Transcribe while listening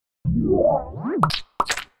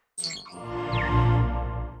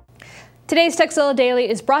Today's Tekzilla Daily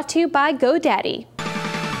is brought to you by GoDaddy.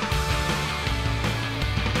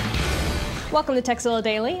 Welcome to Tekzilla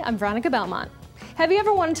Daily. I'm Veronica Belmont. Have you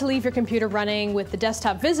ever wanted to leave your computer running with the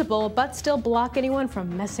desktop visible but still block anyone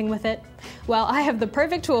from messing with it? Well, I have the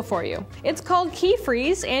perfect tool for you. It's called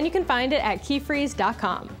KeyFreeze, and you can find it at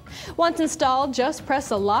KeyFreeze.com. Once installed, just press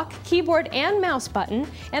the lock, keyboard, and mouse button,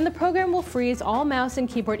 and the program will freeze all mouse and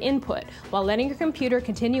keyboard input while letting your computer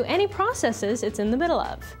continue any processes it's in the middle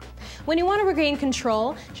of. When you want to regain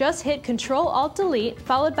control, just hit Ctrl-Alt-Delete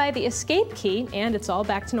followed by the Escape key, and it's all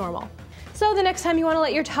back to normal. So the next time you want to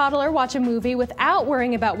let your toddler watch a movie without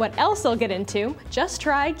worrying about what else they'll get into, just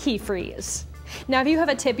try KeyFreeze. Now if you have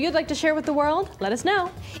a tip you'd like to share with the world, let us know.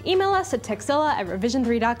 Email us at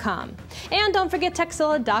tekzilla@revision3.com. And don't forget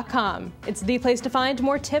tekzilla.com. It's the place to find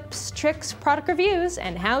more tips, tricks, product reviews,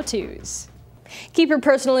 and how-tos. Keep your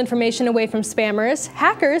personal information away from spammers,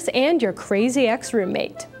 hackers, and your crazy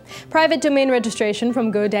ex-roommate. Private domain registration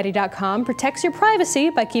from GoDaddy.com protects your privacy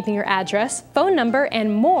by keeping your address, phone number,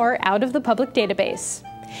 and more out of the public database.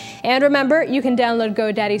 And remember, you can download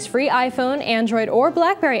GoDaddy's free iPhone, Android, or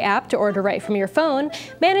BlackBerry app to order right from your phone,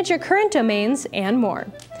 manage your current domains, and more.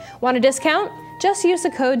 Want a discount? Just use the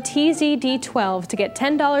code TZD12 to get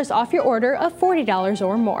 $10 off your order of $40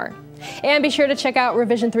 or more. And be sure to check out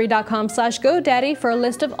revision3.com/GoDaddy for a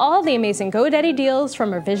list of all the amazing GoDaddy deals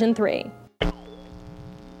from Revision 3.